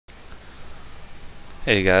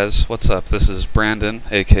Hey guys, what's up? This is Brandon,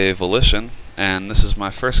 aka Volition, and this is my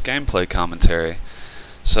first gameplay commentary.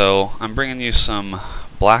 So, I'm bringing you some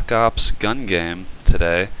Black Ops gun game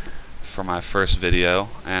today for my first video,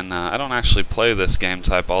 and I don't actually play this game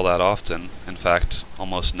type all that often, in fact,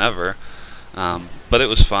 almost never, but it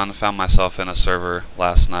was fun. I found myself in a server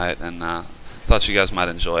last night and thought you guys might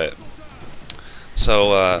enjoy it.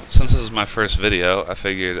 So, since this is my first video, I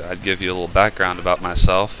figured I'd give you a little background about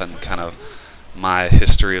myself and kind of my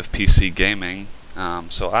history of PC gaming.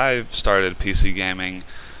 So I started PC gaming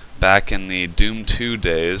back in the Doom 2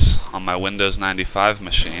 days on my Windows 95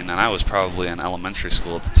 machine, and I was probably in elementary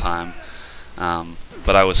school at the time.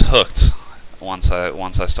 But I was hooked once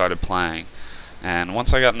I started playing. And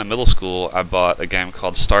once I got into middle school, I bought a game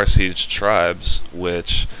called Star Siege Tribes,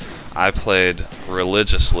 which I played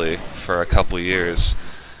religiously for a couple years,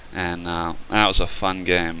 and that was a fun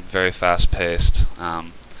game, very fast-paced.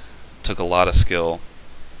 Took a lot of skill.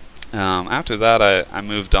 After that, I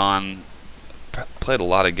moved on, played a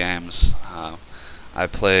lot of games. I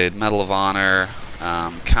played Medal of Honor,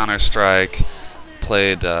 Counter-Strike,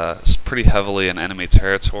 played pretty heavily in enemy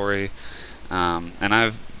territory, and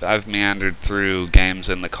I've meandered through games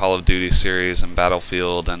in the Call of Duty series and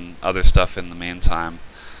Battlefield and other stuff in the meantime.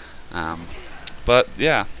 But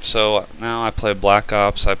yeah, so now I play Black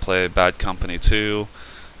Ops, I play Bad Company 2,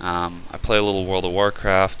 I play a little World of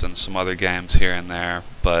Warcraft and some other games here and there,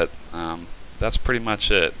 but that's pretty much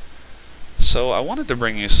it. So I wanted to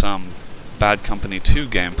bring you some Bad Company 2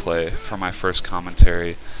 gameplay for my first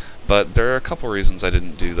commentary, but there are a couple reasons I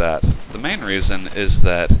didn't do that. The main reason is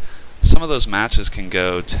that some of those matches can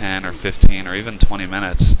go 10 or 15 or even 20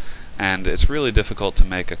 minutes, and it's really difficult to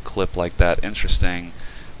make a clip like that interesting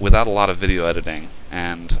without a lot of video editing,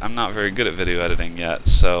 and I'm not very good at video editing yet,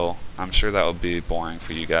 so I'm sure that would be boring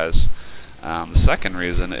for you guys. The second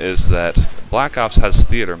reason is that Black Ops has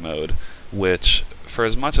theater mode, which, for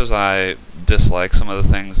as much as I dislike some of the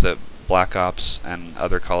things that Black Ops and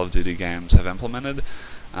other Call of Duty games have implemented,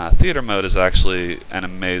 theater mode is actually an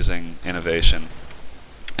amazing innovation,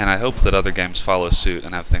 and I hope that other games follow suit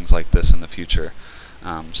and have things like this in the future.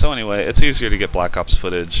 So anyway, it's easier to get Black Ops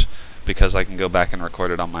footage because I can go back and record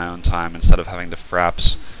it on my own time instead of having to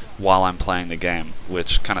fraps while I'm playing the game,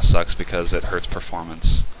 which kind of sucks because it hurts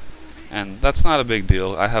performance. And that's not a big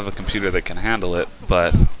deal. I have a computer that can handle it,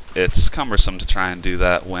 but it's cumbersome to try and do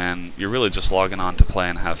that when you're really just logging on to play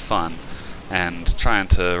and have fun, and trying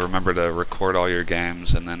to remember to record all your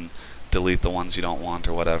games and then delete the ones you don't want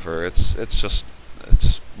or whatever. It's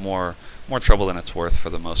more trouble than it's worth for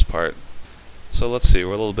the most part. So let's see,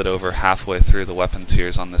 we're a little bit over halfway through the weapon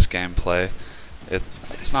tiers on this gameplay.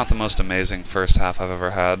 It's not the most amazing first half I've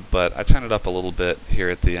ever had, but I turn it up a little bit here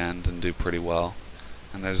at the end and do pretty well.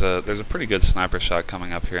 And there's a pretty good sniper shot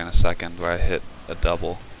coming up here in a second where I hit a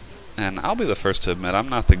double. And I'll be the first to admit I'm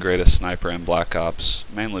not the greatest sniper in Black Ops,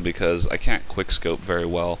 mainly because I can't quickscope very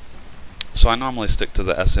well. So I normally stick to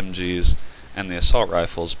the SMGs and the assault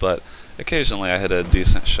rifles, but occasionally I hit a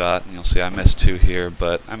decent shot, and you'll see I missed 2 here,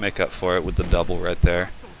 but I make up for it with the double right there.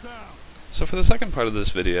 So for the second part of this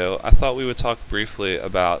video, I thought we would talk briefly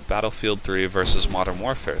about Battlefield 3 versus Modern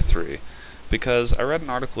Warfare 3, because I read an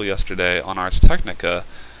article yesterday on Ars Technica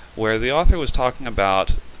where the author was talking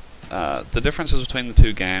about the differences between the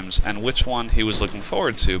two games and which one he was looking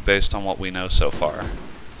forward to based on what we know so far.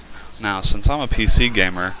 Now, since I'm a PC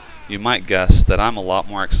gamer, you might guess that I'm a lot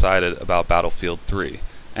more excited about Battlefield 3.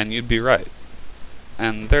 And you'd be right.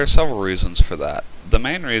 And there are several reasons for that. The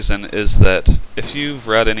main reason is that if you've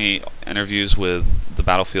read any interviews with the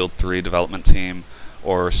Battlefield 3 development team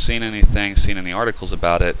or seen any articles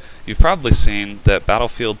about it, you've probably seen that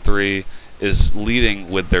Battlefield 3 is leading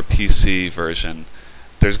with their PC version.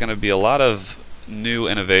 There's going to be a lot of new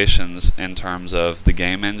innovations in terms of the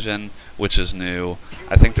game engine, which is new.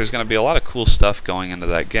 I think there's going to be a lot of cool stuff going into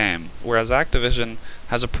that game, whereas Activision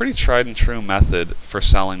has a pretty tried and true method for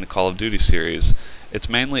selling the Call of Duty series. It's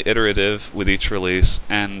mainly iterative with each release,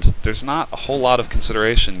 and there's not a whole lot of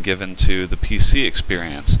consideration given to the PC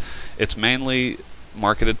experience. It's mainly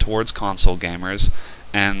marketed towards console gamers,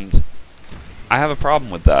 and I have a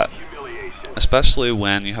problem with that, especially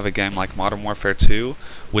when you have a game like Modern Warfare 2,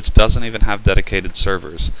 which doesn't even have dedicated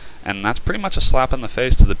servers. And that's pretty much a slap in the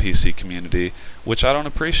face to the PC community, which I don't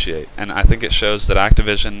appreciate. And I think it shows that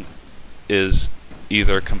Activision is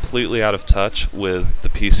either completely out of touch with the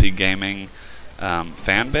PC gaming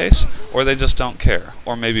fan base, or they just don't care,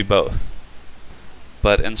 or maybe both.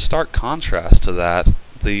 But in stark contrast to that,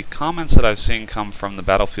 the comments that I've seen come from the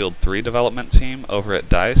Battlefield 3 development team over at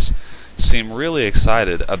DICE seem really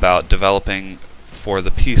excited about developing for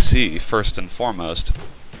the PC first and foremost,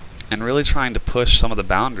 and really trying to push some of the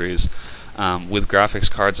boundaries with graphics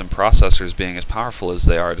cards and processors being as powerful as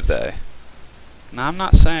they are today. Now, I'm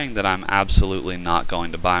not saying that I'm absolutely not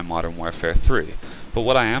going to buy Modern Warfare 3, but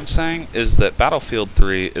what I am saying is that Battlefield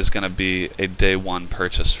 3 is going to be a day one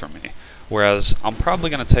purchase for me, whereas I'm probably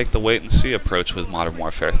going to take the wait and see approach with Modern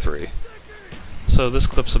Warfare 3. So this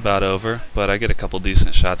clip's about over, but I get a couple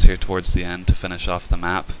decent shots here towards the end to finish off the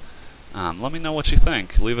map. Let me know what you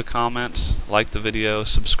think. Leave a comment, like the video,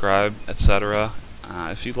 subscribe, etc.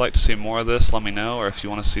 If you'd like to see more of this, let me know, or if you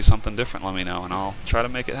want to see something different, let me know, and I'll try to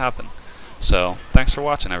make it happen. So, thanks for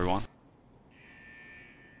watching, everyone.